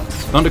 Oh,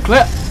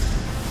 thunderclap.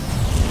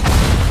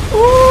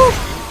 Ooh.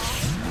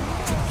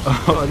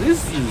 Oh,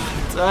 this is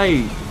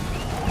tight.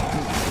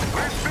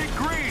 Where's Big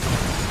Green?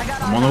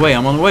 I'm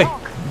on the way.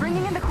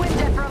 Bringing in the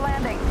Quinjet for a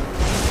landing.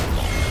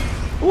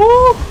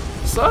 Ooh,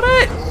 saw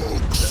that?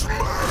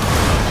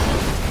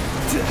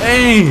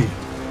 Dang.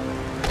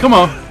 Come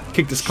on.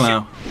 Kick this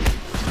clown.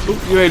 Ooh,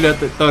 you ain't let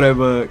throw that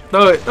bug.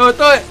 Throw it.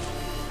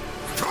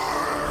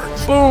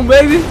 Boom,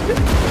 baby.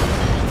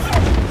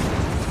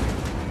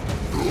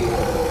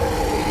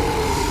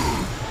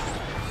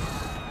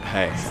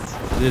 Hey,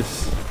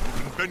 this.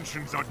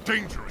 Inventions are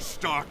dangerous,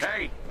 Stark.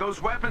 Hey, those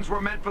weapons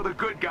were meant for the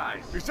good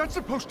guys. Is that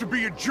supposed to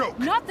be a joke?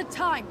 Not the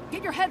time.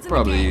 Get your heads in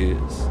Probably the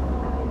game. is.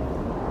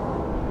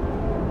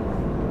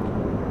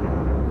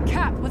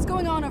 Cap, what's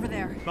going on over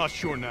there? Not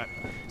sure, Nat.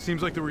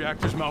 Seems like the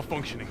reactor's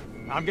malfunctioning.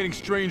 I'm getting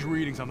strange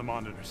readings on the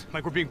monitors,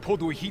 like we're being pulled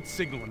to a heat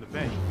signal in the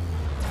bay.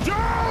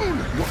 Down!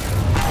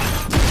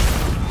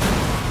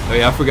 Oh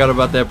yeah, I forgot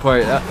about that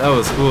part. That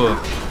was cool.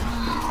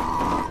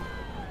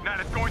 Nat,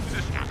 it's going to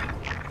this.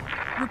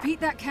 Repeat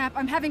that, Cap.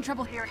 I'm having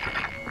trouble hearing.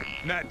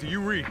 Nat, do you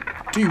read?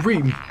 Do you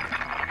read me?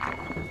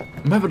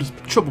 I'm having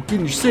trouble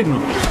getting your signal.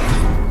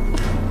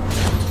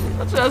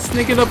 That's just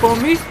sneaking up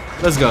on me.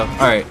 Let's go.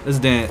 Alright, let's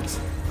dance.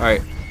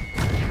 Alright.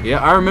 Yeah,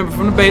 I remember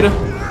from the beta.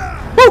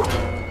 Woo!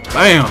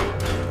 Bam!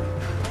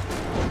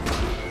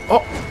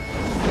 Oh!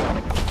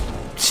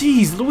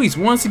 Jeez, Louise,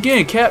 once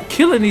again, Cap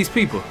killing these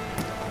people.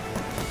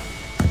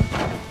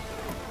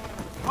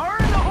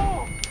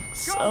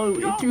 So,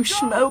 you threw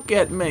smoke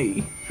at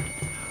me.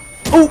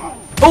 Oh!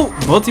 Oh!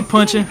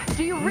 Multi-punching.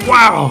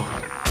 Wow!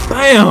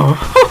 Bam!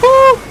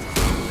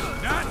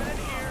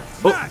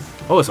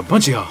 Oh, it's a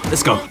bunch of y'all.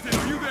 Let's go.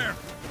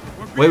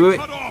 Wait.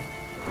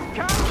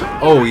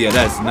 Oh, yeah,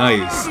 that's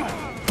nice.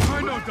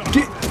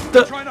 Get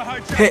the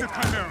heck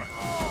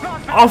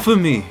off of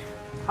me.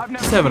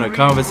 Just having a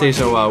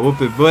conversation while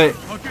whooping butt.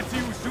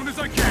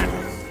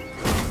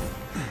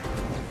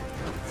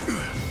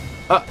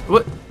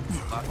 What?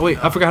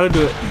 Wait, I forgot how to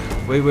do it.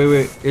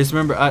 Wait. Just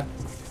remember, I'm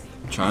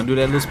trying to do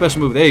that little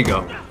special move. There you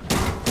go.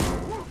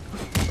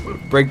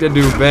 Break that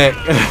dude back.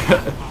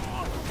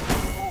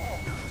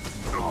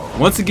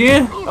 Once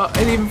again, I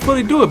didn't even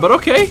fully do it, but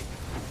okay.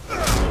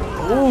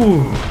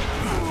 Ooh.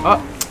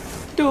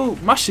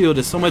 Dude, my shield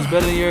is so much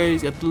better than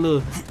yours. Got the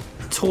little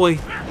toy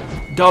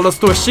dollar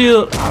store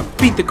shield. I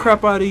beat the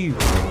crap out of you.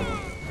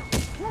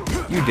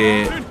 You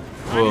dead.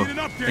 Well,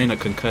 ain't a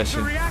concussion.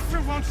 The reactor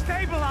won't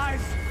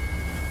stabilize.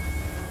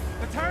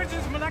 The turret's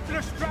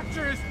molecular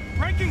structure is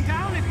breaking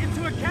down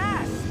into a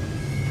gas.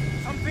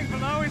 Something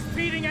below is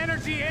feeding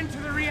energy into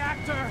the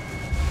reactor.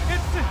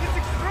 It's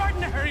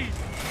extraordinary.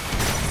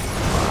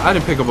 I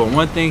didn't pick up on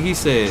one thing he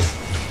said.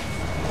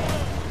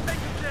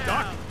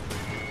 Doc,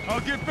 I'll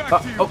get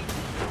back to you.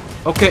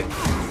 Okay.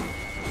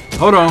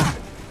 Hold on.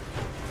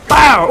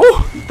 Wow!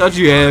 Ooh, thought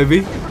you had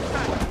me.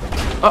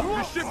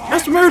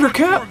 That's murder,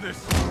 Cap.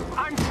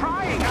 I'm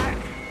trying.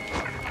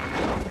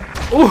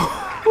 Ooh.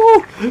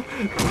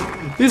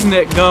 His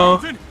neck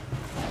gone.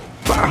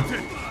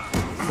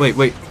 Wait.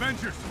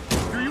 Avengers,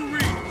 do you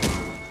read?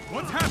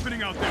 What's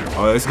happening out there?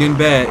 Oh, it's getting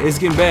bad. It's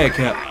getting bad,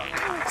 Cap.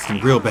 It's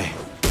getting real bad.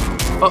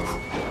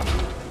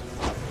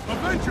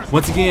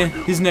 Once again,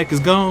 his neck is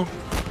gone.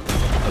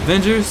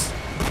 Avengers,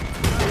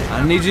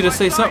 I need you to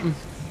say something.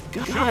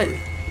 God,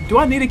 do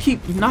I need to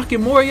keep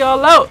knocking more of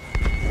y'all out?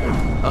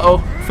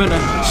 Finna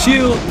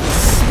shield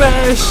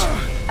smash.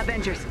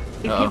 Avengers,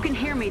 if you can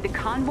hear me, the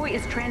convoy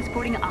is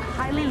transporting a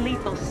highly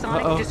lethal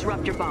sonic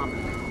disruptor bomb.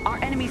 Our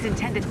enemies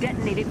intend to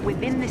detonate it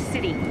within the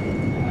city.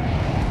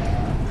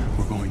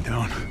 We're going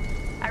down.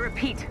 I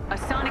repeat, a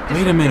sonic disruptor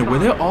Wait a minute, were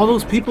there all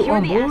those people Secure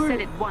on the board?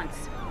 asset at once.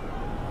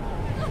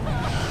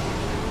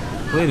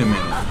 Wait a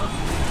minute.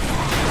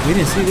 We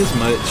didn't see this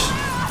much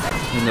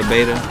in the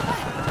beta.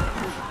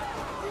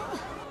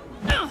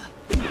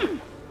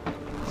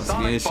 Once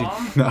again, she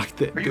knocked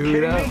that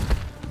dude out.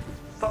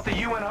 Thought the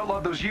UN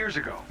outlawed those years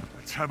ago.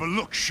 Let's have a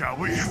look, shall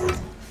we?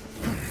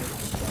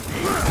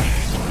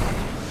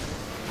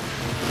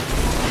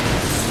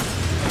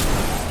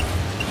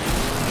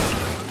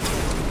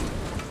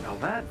 Now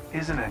that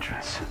is an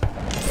entrance.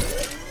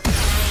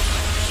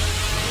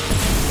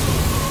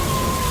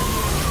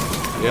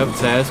 Yep,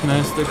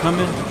 Taskmaster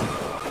coming.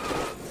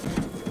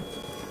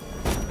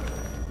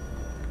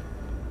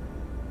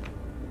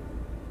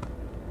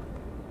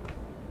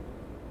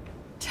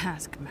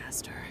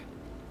 Taskmaster.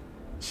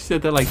 She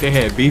said that like they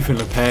had beef in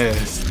the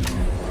past.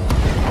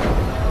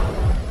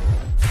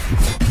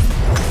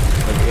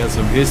 Like they got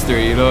some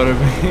history, you know what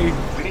I mean?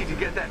 We need to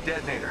get that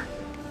detonator.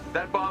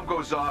 That bomb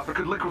goes off, it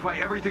could liquefy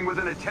everything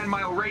within a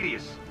 10-mile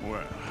radius.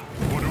 Well,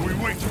 what are we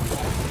waiting for?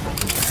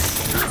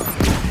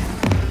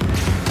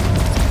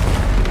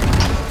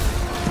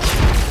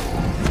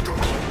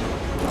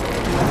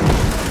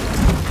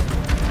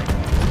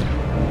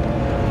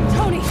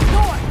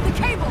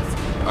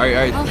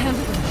 Alright. I'll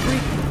handle the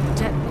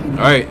jet.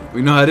 Alright,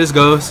 we know how this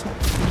goes.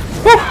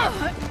 Woo!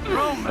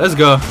 Let's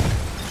go.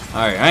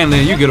 Alright, I ain't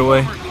letting you get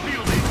away.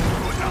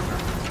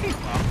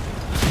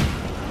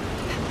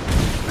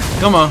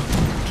 Come on.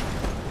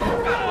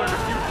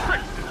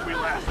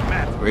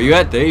 Where you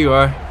at? There you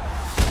are.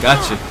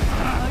 Gotcha. Oh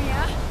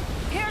yeah?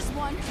 Here's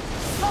one.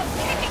 Oh,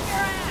 kicking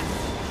your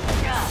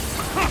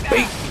ass.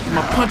 Wait,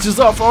 my punches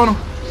off on him.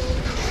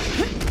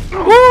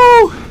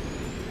 Woo!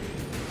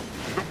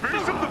 The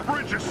base of the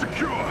bridge is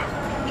secure.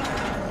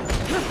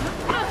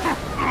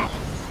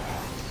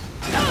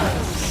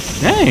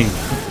 Dang.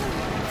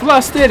 Fly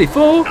steady,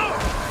 fool.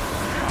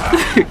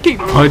 Keep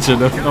punching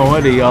them. No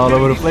wonder y'all all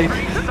over the place.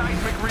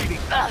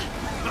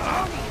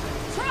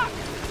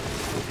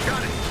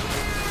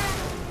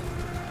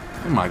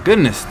 Oh my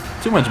goodness.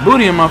 Too much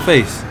booty in my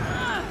face.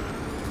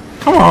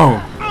 Come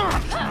on.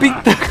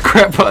 Beat the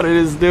crap out of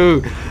this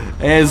dude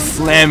and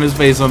slam his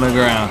face on the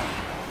ground.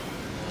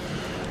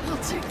 I'll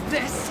take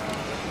this.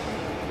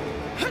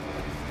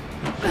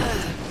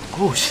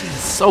 Oh, she's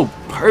so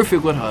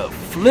perfect with her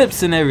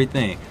flips and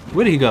everything.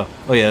 Where did he go?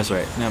 Oh yeah, that's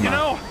right. Never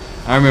mind.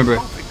 I remember.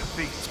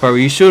 It's part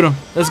where you shoot him.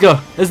 Let's go.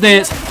 Let's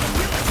dance.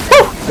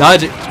 Woo!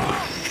 Dodge it.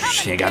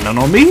 She ain't got nothing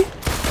on me.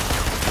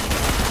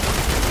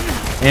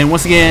 And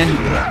once again,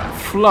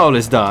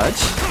 flawless dodge.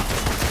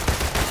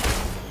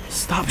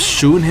 Stop Stop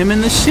shooting him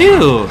in the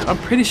shield. I'm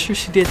pretty sure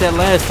she did that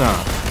last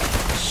time.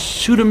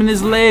 Shoot him in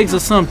his legs or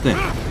something.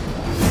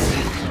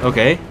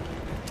 Okay.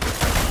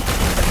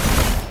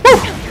 Woo!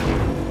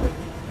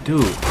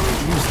 Dude,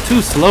 he was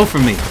too slow for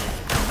me.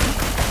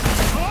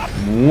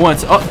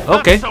 Once. Oh,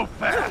 okay. Oh.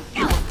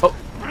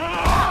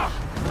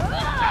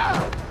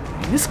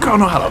 This girl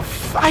know how to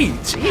fight.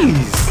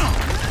 Jeez.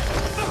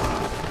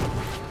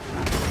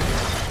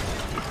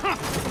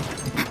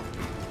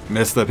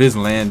 Messed up his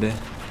landing.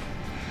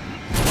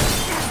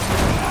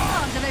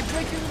 Did I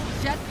break your little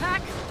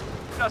jetpack?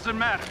 Doesn't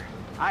matter.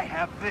 I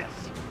have this.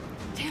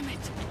 Damn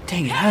it.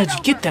 Dang it, how did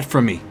you get that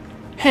from me?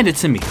 Hand it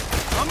to me.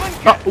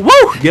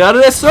 Whoa! Get out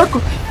of that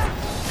circle.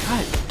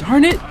 God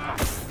darn it.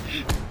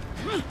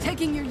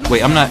 Taking your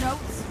Wait, I'm not.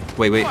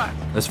 Wait.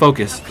 Let's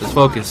focus. Let's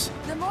focus.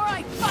 The more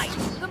I fight,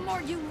 the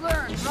more you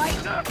learn, right?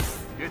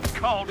 It's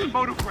called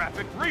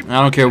photographic replay.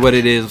 I don't care what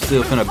it is. I'm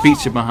still finna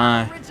beat you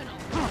behind.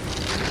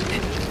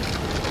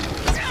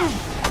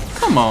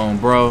 Come on,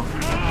 bro.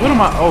 What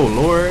am I? Oh,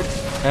 Lord.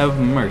 Have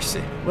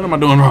mercy. What am I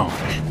doing wrong?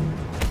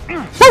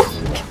 Woo!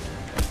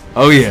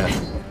 Oh, yeah.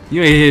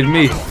 You ain't hitting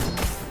me.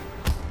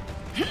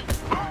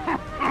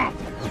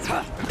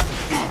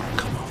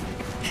 Come on.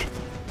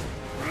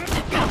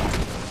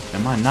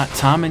 Am I not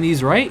timing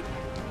these right?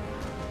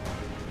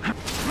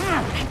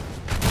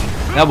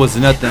 That was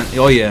nothing.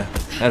 Oh, yeah.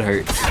 That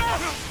hurts.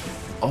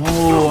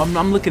 Oh,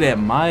 I'm looking at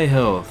my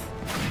health.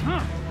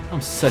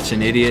 I'm such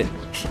an idiot.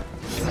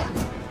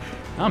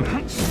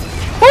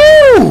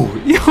 Woo!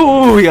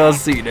 Yo, y'all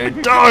see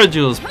that? Dodge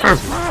was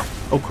perfect.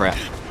 Oh crap.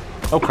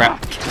 Oh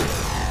crap.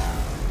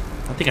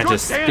 I think I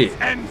just spit.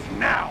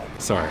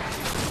 Sorry.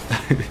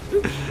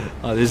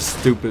 Oh, this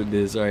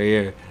stupidness right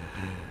here.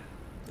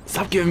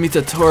 Stop giving me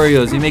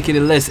tutorials. You're making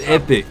it less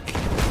epic.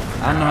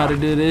 I know how to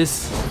do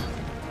this.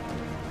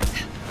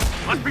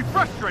 Must be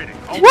frustrating.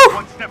 Woo!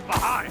 One step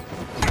behind.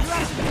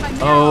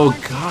 Oh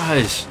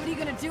gosh. What are you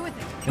gonna do with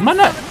it? Am I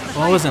not?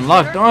 Oh, I wasn't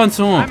locked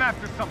onto him. I'm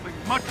after something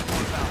much more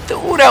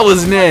valuable. Dude, that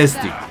was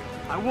nasty.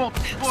 I won't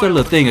It's a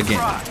little thing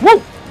again.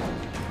 Woo!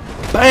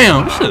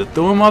 Bam! Should have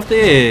threw him off the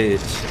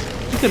edge.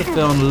 You could have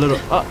fell on a little.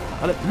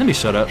 Let me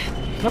shut up.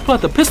 Can I pull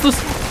out the pistols?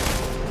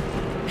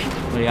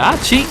 Oh, yeah, I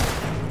cheat.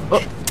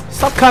 Oh,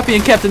 stop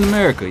copying Captain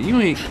America. You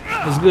ain't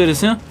as good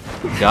as him.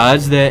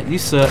 Dodge that. You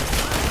suck.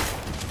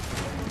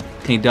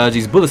 Can't dodge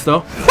these bullets though.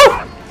 Woo!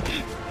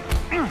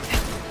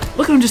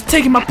 Look at him just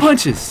taking my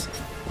punches.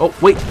 Oh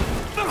wait.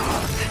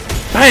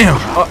 Bam!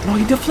 Oh no,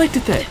 he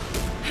deflected that.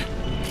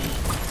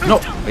 No,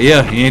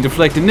 yeah, he ain't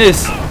deflecting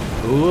this.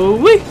 Ooh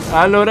wee!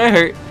 I know that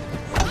hurt.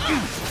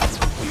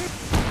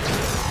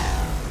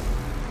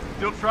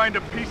 Still trying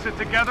to piece it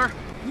together?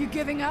 You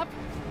giving up?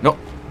 Nope,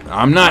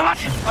 I'm not.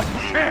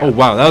 Oh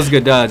wow, that was a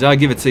good dodge. I'll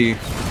give it to you.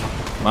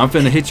 I'm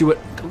finna hit you with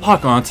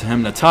lock onto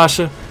him,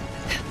 Natasha.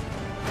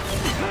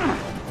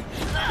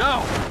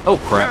 No. Oh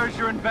crap! Where's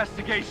your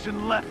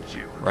investigation left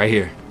you? Right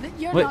here. That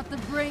you're What? not the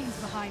brains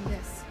behind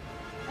this.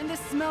 And this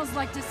smells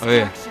like Oh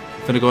distraction.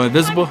 yeah, finna go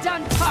invisible. I'm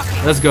done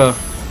talking. Let's go.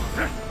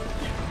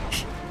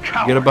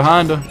 Get her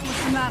behind her.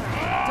 What's the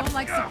matter? Don't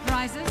like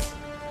surprises?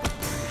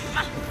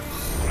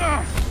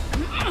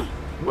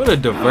 What a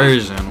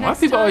diversion. Why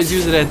people always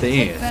use it at the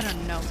end? Better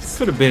notes.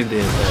 Could have been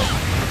did that.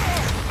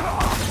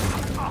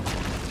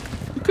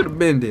 You could have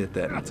been did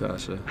that,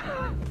 Natasha.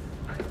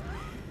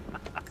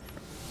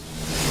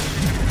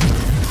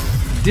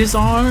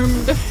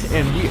 Disarmed,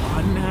 and we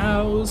are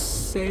now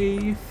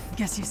safe.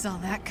 Guess you saw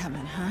that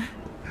coming, huh?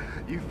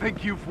 You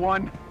think you've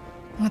won?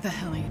 What the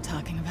hell are you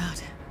talking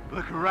about?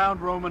 Look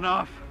around,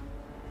 Romanoff.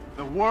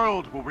 The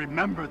world will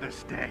remember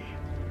this day.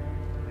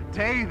 The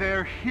day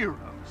their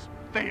heroes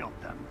failed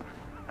them.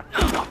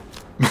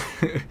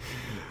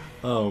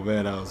 Oh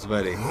man, that was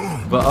funny.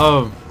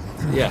 But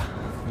yeah,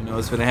 you know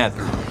what's gonna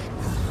happen.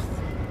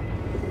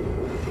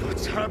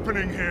 What's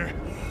happening here?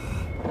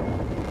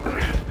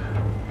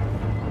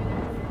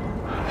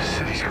 The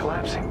city's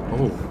collapsing.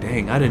 Oh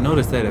dang, I didn't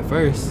notice that at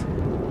first.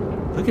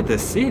 Look at the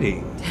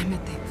city. Damn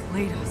it, they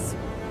played us.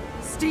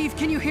 Steve,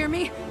 can you hear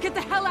me? Get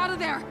the hell out of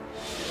there!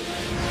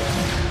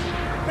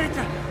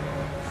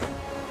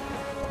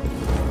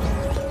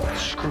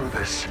 Screw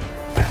this.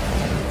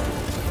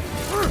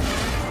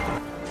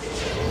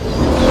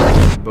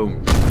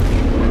 Boom.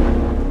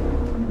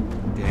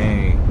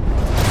 Dang.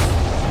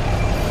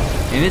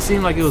 And it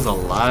seemed like it was a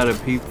lot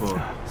of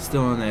people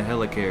still in that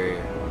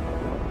helicarrier.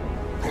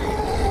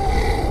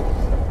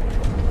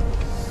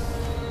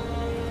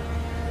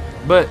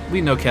 But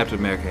we know Captain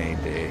America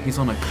ain't dead. He's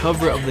on the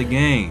cover of the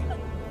game.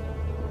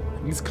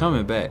 He's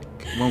coming back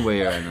one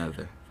way or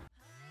another.